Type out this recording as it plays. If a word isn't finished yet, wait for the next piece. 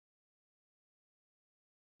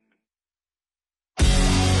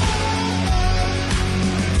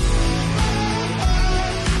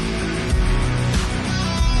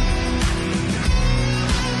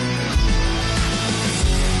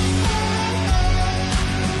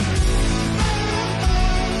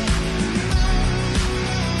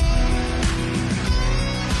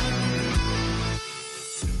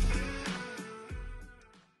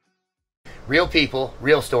Real people,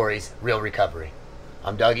 real stories, real recovery.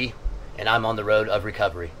 I'm Dougie, and I'm on the road of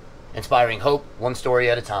recovery, inspiring hope one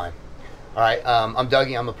story at a time. All right, I'm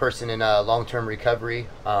Dougie. I'm a person in long-term recovery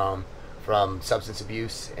from substance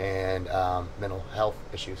abuse and mental health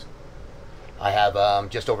issues. I have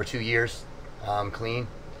just over 2 years clean,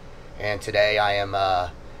 and today I am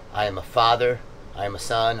a father, I am a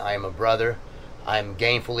son, I am a brother, I am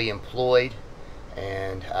gainfully employed,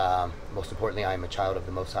 and most importantly, I am a child of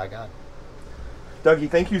the Most High God. Dougie,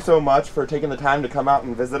 thank you so much for taking the time to come out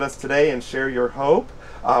and visit us today and share your hope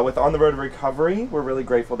with On the Road to Recovery. We're really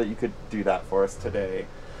grateful that you could do that for us today.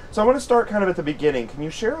 So I want to start kind of at the beginning. Can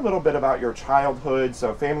you share a little bit about your childhood,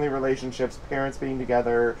 so family relationships, parents being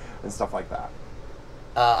together, and stuff like that?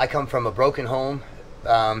 I come from a broken home,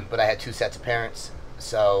 but I had 2 sets of parents.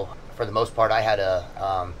 So for the most part, I had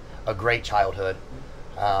a great childhood.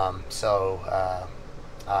 I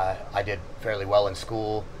did fairly well in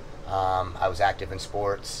school. I was active in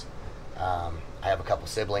sports. I have a couple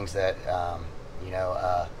siblings that,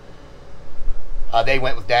 they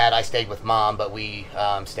went with dad. I stayed with mom, but we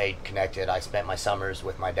stayed connected. I spent my summers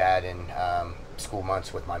with my dad and school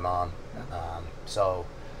months with my mom. I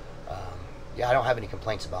don't have any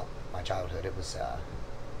complaints about my childhood. It was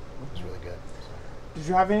really good. Did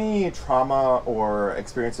you have any trauma or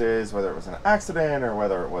experiences, whether it was an accident or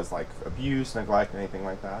whether it was like abuse, neglect, anything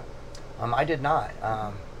like that? I did not.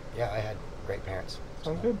 I had great parents.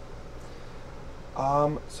 Sounds good.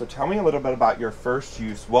 So tell me a little bit about your first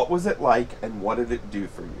use. What was it like, and what did it do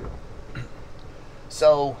for you?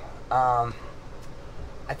 So, I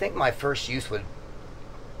think my first use would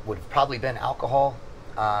have probably been alcohol.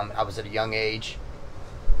 I was at a young age.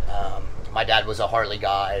 My dad was a Harley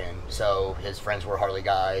guy, and so his friends were Harley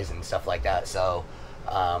guys and stuff like that. So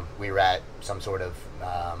we were at some sort of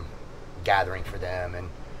gathering for them, and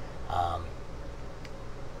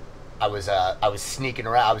I was sneaking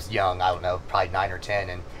around. I was young, I don't know, probably 9 or 10,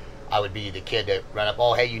 and I would be the kid that run up,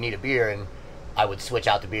 oh, hey, you need a beer, and I would switch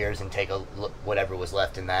out the beers and take whatever was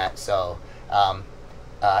left in that. So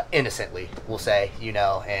innocently, we'll say,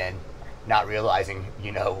 and not realizing,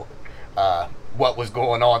 what was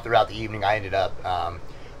going on throughout the evening. I ended up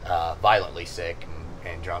violently sick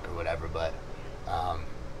and drunk or whatever, but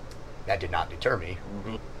that did not deter me.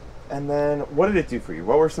 Mm-hmm. And then, what did it do for you?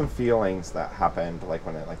 What were some feelings that happened, like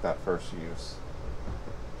that first use?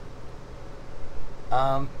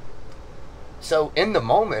 So in the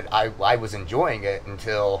moment, I was enjoying it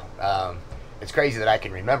until it's crazy that I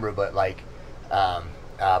can remember, but my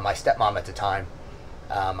stepmom at the time,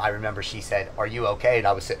 I remember she said, "Are you okay?" And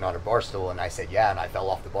I was sitting on her bar stool, and I said, "Yeah," and I fell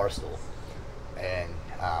off the bar stool, and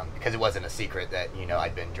because it wasn't a secret that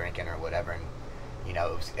I'd been drinking or whatever, and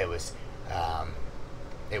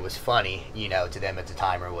it was funny, to them at the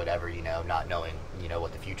time or whatever, not knowing,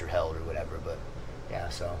 what the future held or whatever. But yeah,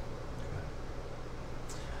 so.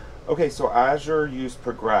 Okay, so as your use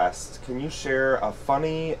progressed, can you share a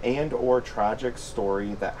funny and or tragic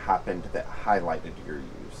story that happened that highlighted your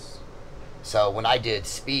use? So when I did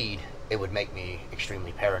speed, it would make me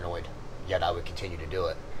extremely paranoid, yet I would continue to do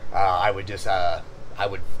it. I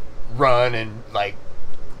would run and like,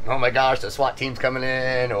 oh my gosh, the SWAT team's coming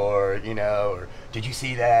in, or or did you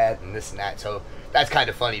see that, and this and that. So that's kind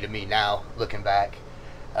of funny to me now, looking back.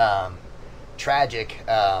 Tragic,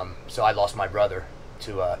 so I lost my brother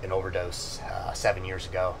to an overdose 7 years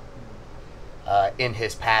ago. In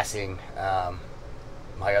his passing,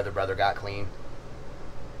 my other brother got clean,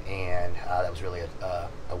 and that was really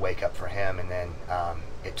a wake up for him, and then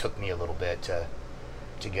it took me a little bit to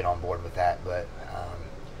get on board with that, but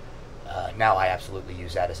now I absolutely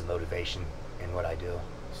use that as a motivation in what I do.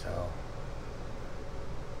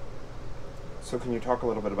 So can you talk a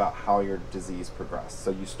little bit about how your disease progressed?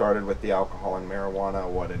 So you started with the alcohol and marijuana.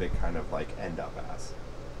 What did it kind of like end up as?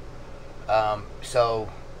 So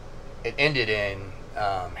it ended in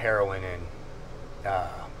heroin and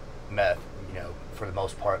meth, for the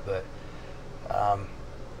most part. But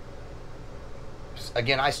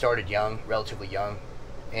again, I started young, relatively young,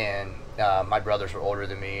 and my brothers were older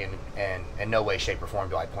than me, and in no way, shape, or form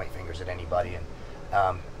do I point fingers at anybody. And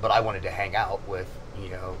but I wanted to hang out with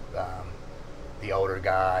the older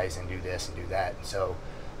guys and do this and do that. And so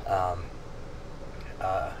I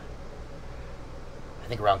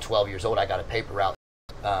think around 12 years old, I got a paper route.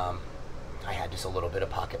 I had just a little bit of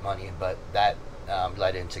pocket money, but that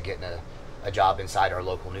led into getting a job inside our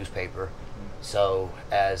local newspaper. So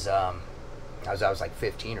as I was like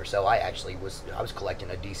 15 or so, I was collecting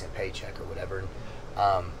a decent paycheck or whatever. And,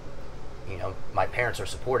 my parents are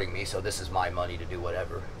supporting me, so this is my money to do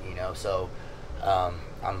whatever. So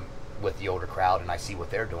I'm with the older crowd and I see what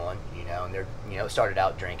they're doing, and they're, started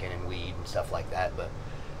out drinking and weed and stuff like that, but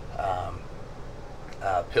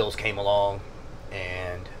pills came along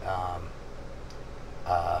and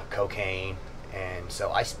cocaine, and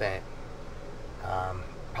so I spent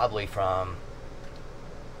probably from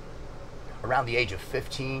around the age of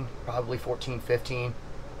 15, probably 14, 15,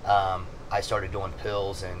 I started doing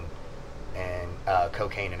pills and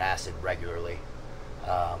cocaine and acid regularly.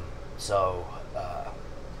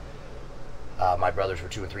 My brothers were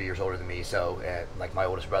 2 or 3 years older than me, so like my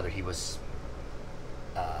oldest brother, he was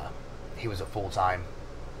a full-time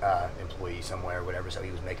employee somewhere or whatever, so he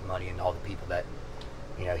was making money, and all the people that,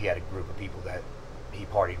 he had a group of people that he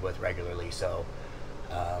partied with regularly, so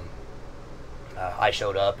I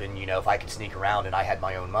showed up, and if I could sneak around and I had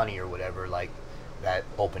my own money or whatever, like that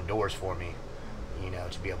opened doors for me,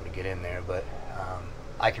 to be able to get in there. But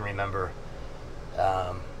I can remember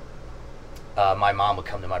my mom would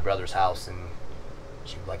come to my brother's house and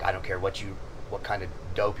she'd be like, I don't care what kind of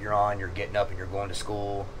dope you're on, you're getting up and you're going to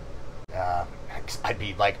school. I'd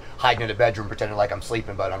be like hiding in the bedroom pretending like I'm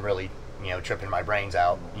sleeping, but I'm really, tripping my brains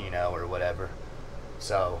out, or whatever.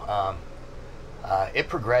 So it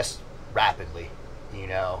progressed rapidly,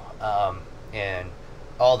 and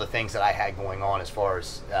all the things that I had going on as far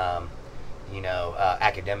as,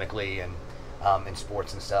 academically and in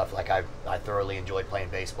sports and stuff. Like I thoroughly enjoyed playing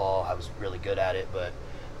baseball. I was really good at it, but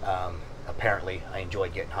apparently I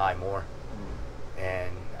enjoyed getting high more.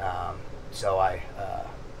 And so I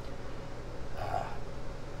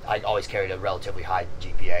always carried a relatively high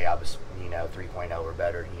GPA. I was, 3.0 or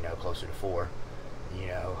better, closer to 4.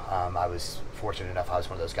 I was fortunate enough, I was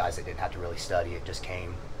one of those guys that didn't have to really study. It just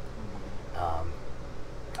came.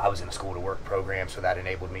 I was in a school to work program, so that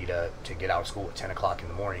enabled me to get out of school at 10 o'clock in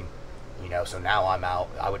the morning, so now I'm out.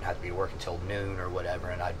 I wouldn't have to be to work until noon or whatever,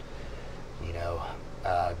 and I'd,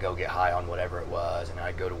 go get high on whatever it was, and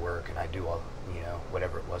I'd go to work and I'd do all,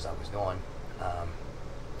 whatever it was I was doing.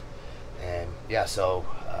 And yeah, so,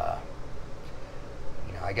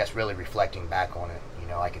 I guess really reflecting back on it,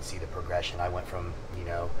 I could see the progression. I went from,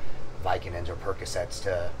 Vicodins or Percocets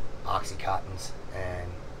to Oxycontins,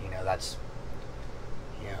 and, that's,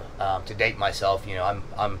 to date myself,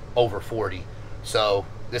 I'm over 40, so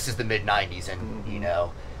this is the mid 90s, and,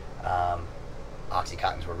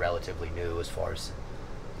 Oxycontins were relatively new as far as,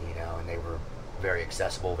 and they were very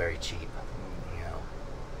accessible, very cheap.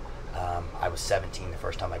 I was 17 the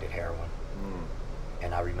first time I did heroin,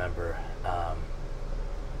 and I remember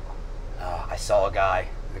I saw a guy.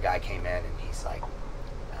 The guy came in, and he's like,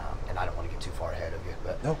 and I don't want to get too far ahead of you,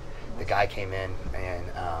 but no. The guy came in, and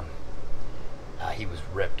he was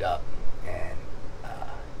ripped up, and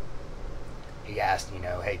he asked,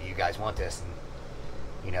 hey, do you guys want this?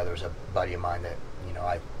 And there was a buddy of mine that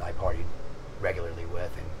I partied regularly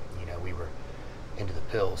with, and we were into the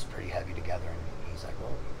pills pretty heavy together, and he's like,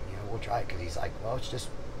 well, we'll try it, because he's like, well, it's just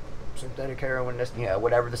synthetic heroin, this,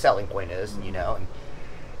 whatever the selling point is, and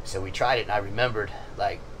so we tried it, and I remembered,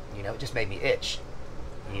 like, it just made me itch.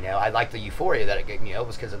 I liked the euphoria that it gave me. It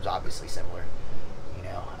was because it was obviously similar,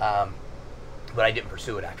 but I didn't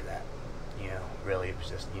pursue it after that. Really, it was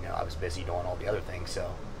just, I was busy doing all the other things.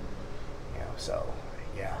 So, so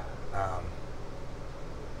yeah.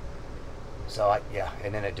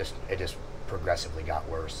 And then it just progressively got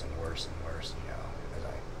worse and worse and worse, as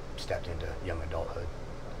I stepped into young adulthood.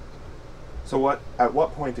 So at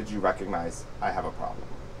what point did you recognize I have a problem?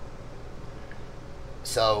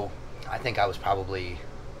 So I think I was probably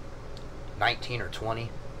 19 or 20,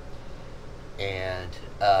 and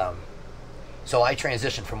so I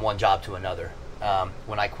transitioned from one job to another.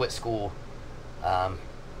 When I quit school, I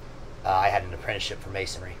had an apprenticeship for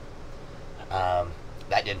masonry.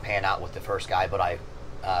 That didn't pan out with the first guy, but I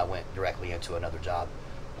went directly into another job.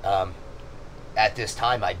 At this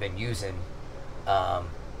time, I'd been using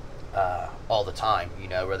all the time,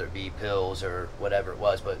 whether it be pills or whatever it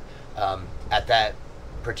was, but at that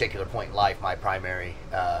particular point in life, my primary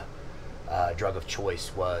drug of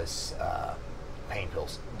choice was pain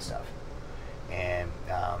pills and stuff, and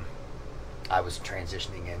I was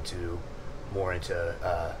transitioning more into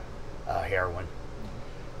heroin.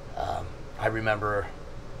 I remember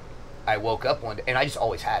I woke up one day, and I just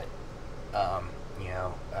always had it. I'm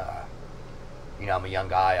a young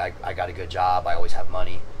guy. I got a good job. I always have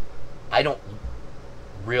money. I don't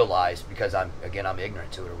realize, because I'm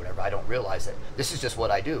ignorant to it or whatever, I don't realize that this is just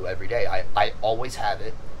what I do every day. I always have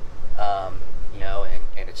it, and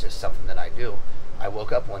it's just something that I do. I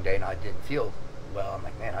woke up one day and I didn't feel well. I'm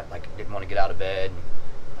like, man, I didn't want to get out of bed.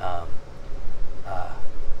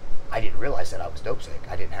 I didn't realize that I was dope sick.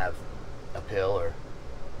 I didn't have a pill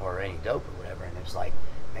or any dope or whatever, and it was like,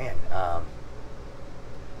 man,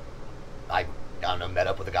 I don't know, met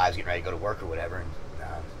up with the guys getting ready to go to work or whatever, and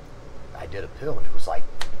I did a pill, and it was like,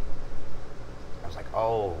 I was like,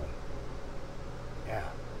 oh, yeah.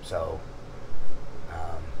 So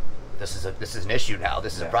this is an issue now.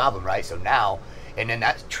 This is a problem, right? So now, and then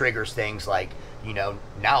that triggers things like, you know,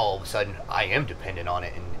 now all of a sudden I am dependent on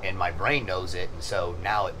it, and my brain knows it, and so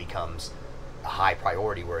now it becomes a high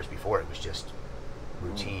priority, whereas before it was just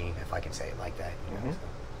routine, if I can say it like that. You know, so.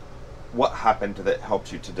 What happened that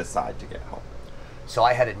helped you to decide to get help? So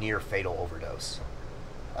I had a near fatal overdose.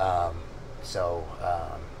 I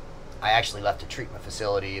actually left a treatment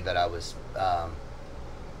facility that I was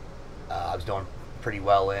doing pretty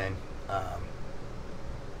well in.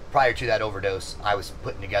 Prior to that overdose, I was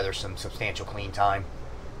putting together some substantial clean time,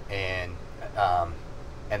 and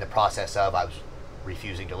the process of I was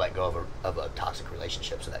refusing to let go of a toxic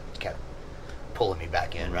relationship, so that kept pulling me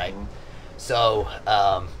back in, right? So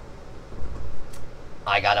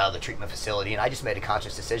I got out of the treatment facility, and I just made a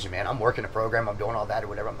conscious decision, man. I'm working a program, I'm doing all that or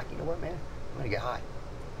whatever. I'm like, you know what, man? I'm gonna get high,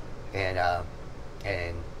 and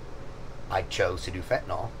I chose to do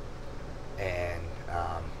fentanyl, and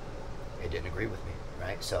it didn't agree with me,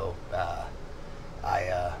 right? So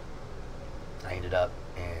I ended up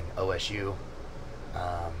in OSU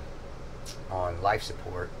on life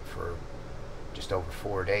support for just over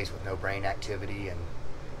 4 days with no brain activity, and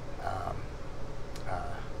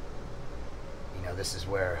you know, this is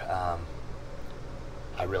where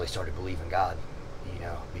I really started believing God, you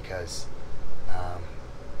know, because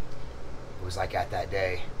it was like at that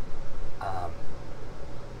day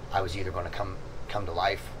I was either going to come to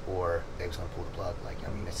life, or they was going to pull the plug. Like,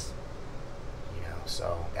 I mean, it's, you know,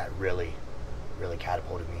 so that really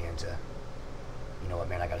catapulted me into, you know what,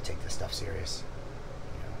 man, I got to take this stuff serious.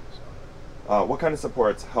 You know, so. What kind of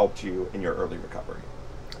supports helped you in your early recovery?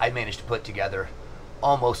 I managed to put together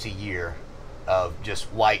almost a year of just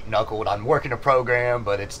white knuckled. I'm working a program,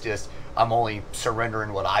 but it's just, I'm only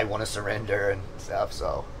surrendering what I want to surrender and stuff.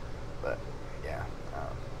 So, but yeah.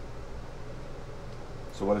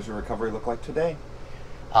 So what does your recovery look like today?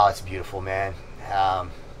 Oh, it's beautiful, man.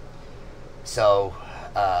 I'm so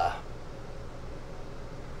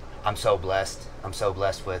blessed. I'm so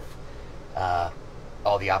blessed with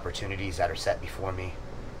all the opportunities that are set before me.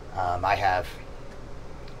 I have,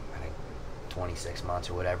 I think, 26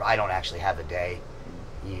 months or whatever. I don't actually have a day,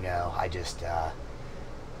 you know. I just, I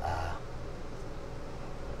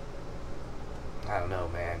don't know,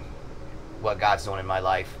 man. What God's doing in my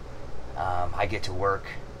life. I get to work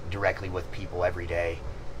directly with people every day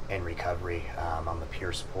in recovery. I'm a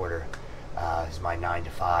peer supporter. It's my 9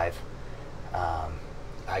 to 5.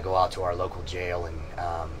 I go out to our local jail and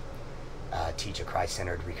teach a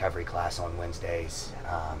Christ-centered recovery class on Wednesdays.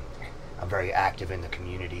 I'm very active in the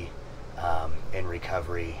community in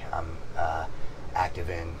recovery. I'm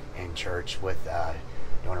active in church with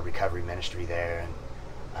doing a recovery ministry there, and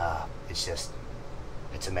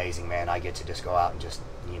it's amazing, man. I get to just go out and just,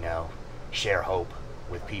 you know, share hope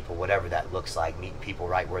with people, whatever that looks like, meeting people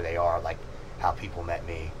right where they are, like how people met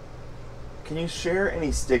me. Can you share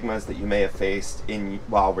any stigmas that you may have faced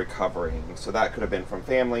while recovering? So that could have been from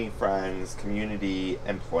family, friends, community,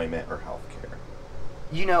 employment, or healthcare.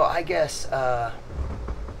 You know, I guess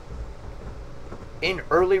in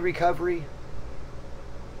early recovery,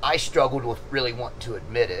 I struggled with really wanting to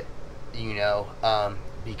admit it, you know,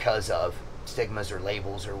 because of stigmas or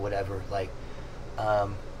labels or whatever. Like,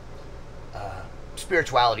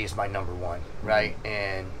 spirituality is my number one, right?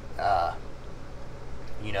 And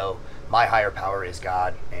you know, my higher power is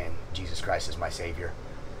God, and Jesus Christ is my Savior.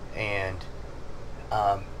 And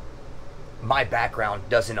my background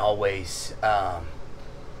doesn't always,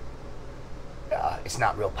 it's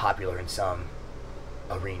not real popular in some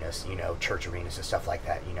arenas, you know, church arenas and stuff like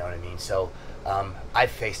that, you know what I mean? So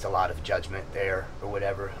I've faced a lot of judgment there or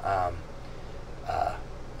whatever.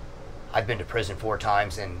 I've been to prison 4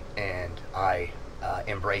 times, and I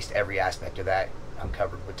embraced every aspect of that. I'm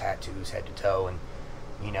covered with tattoos head to toe, and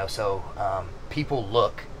you know, so people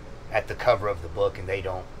look at the cover of the book and they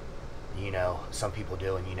don't, you know, some people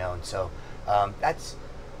do, and you know, and so that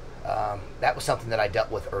was something that I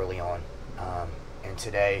dealt with early on, and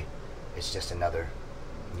today it's just another,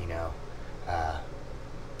 you know,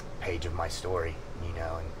 page of my story, you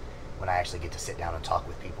know. And when I actually get to sit down and talk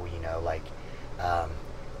with people, you know, like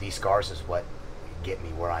these scars is what get me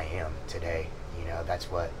where I am today, you know.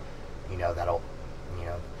 That's what, you know, that'll, you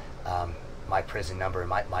know, my prison number and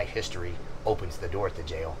my history opens the door at the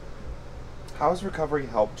jail. How has recovery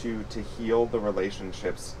helped you to heal the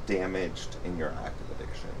relationships damaged in your active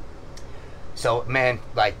addiction? So, man,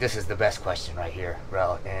 like, this is the best question right here,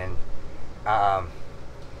 bro. And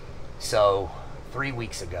So 3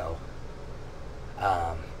 weeks ago,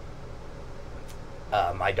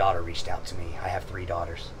 my daughter reached out to me. I have 3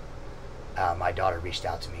 daughters. My daughter reached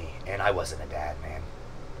out to me, and I wasn't a dad, man.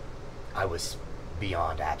 I was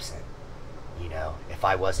beyond absent. You know, if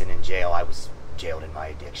I wasn't in jail, I was jailed in my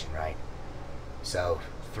addiction, right? So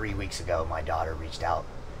 3 weeks ago, my daughter reached out,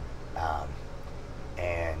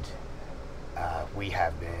 and we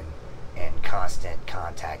have been in constant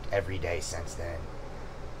contact every day since then,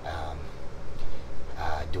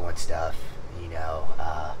 doing stuff, you know,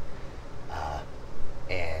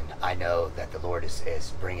 and I know that the Lord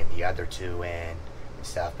is bringing the other 2 in and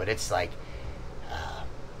stuff, but it's like,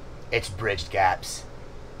 it's bridged gaps,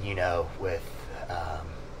 you know, with,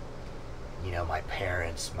 you know, my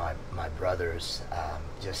parents, my brothers,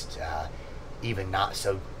 just even not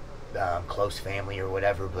so close family or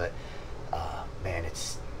whatever, but man,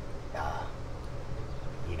 it's,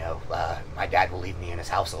 you know, my dad will leave me in his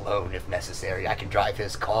house alone if necessary. I can drive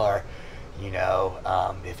his car, you know,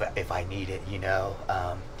 if I need it, you know.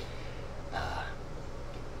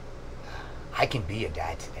 I can be a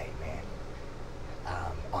dad today, man.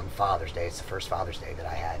 On Father's Day, it's the first Father's Day that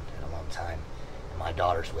I had in a long time, and my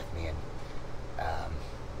daughter's with me, and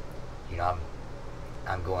you know,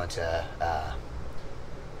 I'm going to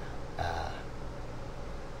I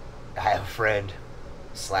have a friend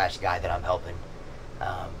 / guy that I'm helping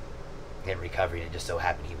in recovery, and it just so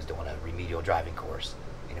happened he was doing a remedial driving course,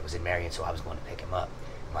 and it was in Marion, so I was going to pick him up.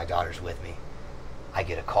 My daughter's with me. I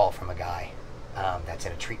get a call from a guy that's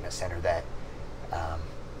in a treatment center that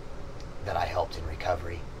I helped in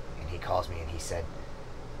recovery, and he calls me and he said,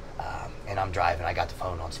 and I'm driving, I got the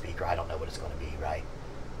phone on speaker, I don't know what it's going to be, right?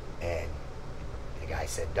 And the guy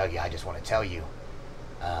said, Dougie, I just want to tell you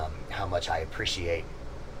how much I appreciate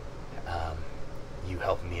you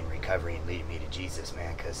helping me in recovery and leading me to Jesus,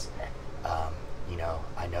 man, because you know,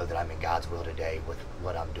 I know that I'm in God's will today with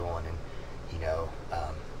what I'm doing, and you know,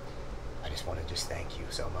 I just want to just thank you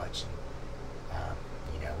so much. And,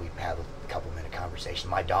 you know, we've had a couple minute conversation.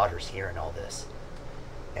 My daughter's hearing all this,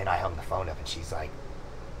 and I hung the phone up, and she's like,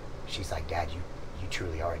 Dad, you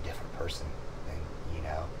truly are a different person, and you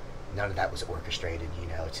know, none of that was orchestrated. You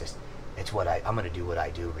know, it's just, it's what I'm going to do what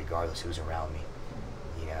I do regardless who's around me,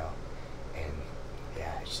 you know. And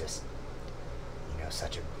yeah, it's just, you know,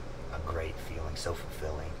 such a great feeling, so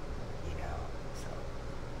fulfilling, you know. So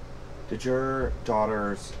Did your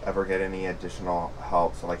daughters ever get any additional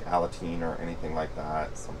help, so like Alateen or anything like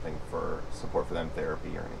that, something for support for them,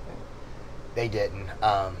 therapy or anything? they didn't,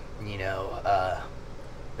 you know,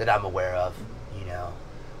 that I'm aware of, you know.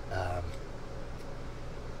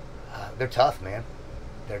 They're tough, man.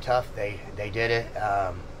 They're tough. They did it.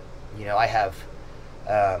 You know, I have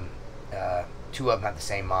 2 of them have the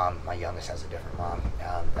same mom. My youngest has a different mom.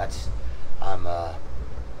 That's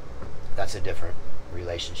a different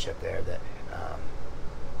relationship there. That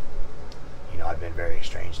you know, I've been very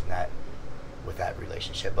estranged in that with that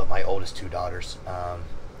relationship. But my oldest 2 daughters,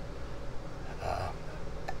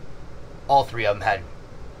 all 3 of them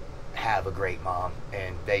have a great mom,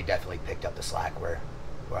 and they definitely picked up the slack where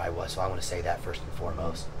I was. So I want to say that first and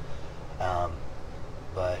foremost.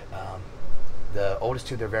 But the oldest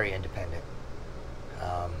 2, they're very independent,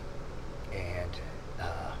 and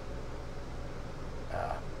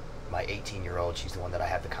my 18-year-old, she's the one that I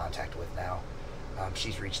have the contact with now.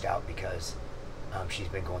 She's reached out because she's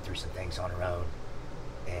been going through some things on her own,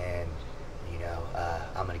 and you know,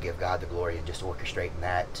 I'm going to give God the glory and just orchestrating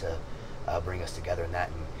that to bring us together in that,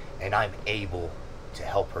 and I'm able to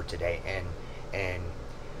help her today, and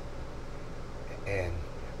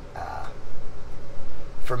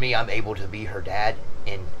for me, I'm able to be her dad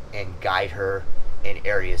and guide her in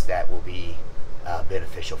areas that will be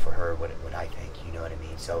beneficial for her, what I think, you know what I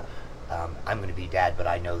mean? So I'm going to be dad, but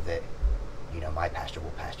I know that, you know, my pastor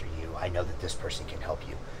will pastor you. I know that this person can help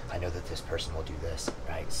you. I know that this person will do this,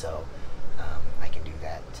 right? So I can do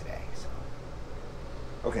that today. So.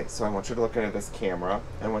 Okay, so I want you to look into this camera.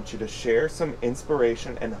 I want you to share some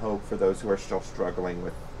inspiration and hope for those who are still struggling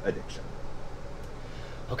with addiction.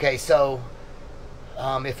 Okay, so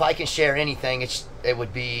if I can share anything, it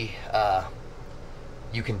would be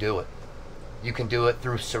you can do it. You can do it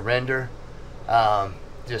through surrender,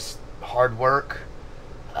 just hard work,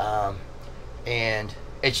 and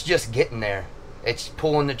it's just getting there. It's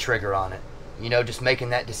pulling the trigger on it, you know, just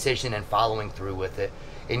making that decision and following through with it.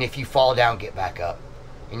 And if you fall down, get back up.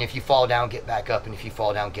 And if you fall down, get back up. And if you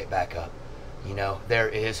fall down, get back up. You know, there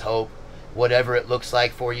is hope, whatever it looks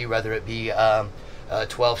like for you, whether it be a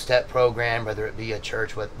 12-step program, whether it be a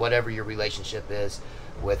church, whatever your relationship is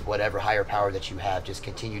with whatever higher power that you have, just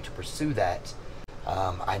continue to pursue that.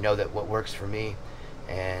 I know that what works for me,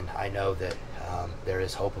 and I know that there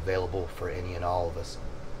is hope available for any and all of us.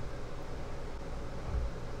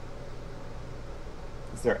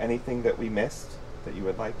 Is there anything that we missed that you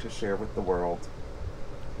would like to share with the world?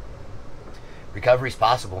 Recovery's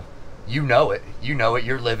possible. You know it. You know it.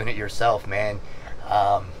 You're living it yourself, man.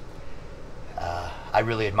 I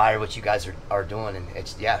really admire what you guys are doing, and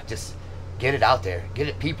it's, yeah, just get it out there. Get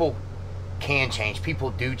it. People can change.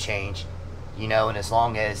 People do change, you know, and as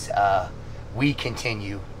long as we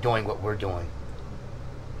continue doing what we're doing,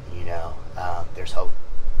 you know, there's hope.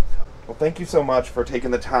 Well, thank you so much for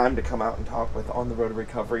taking the time to come out and talk with On the Road to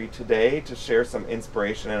Recovery today to share some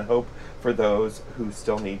inspiration and hope for those who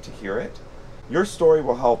still need to hear it. Your story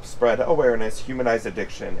will help spread awareness, humanize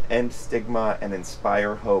addiction, end stigma, and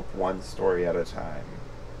inspire hope one story at a time.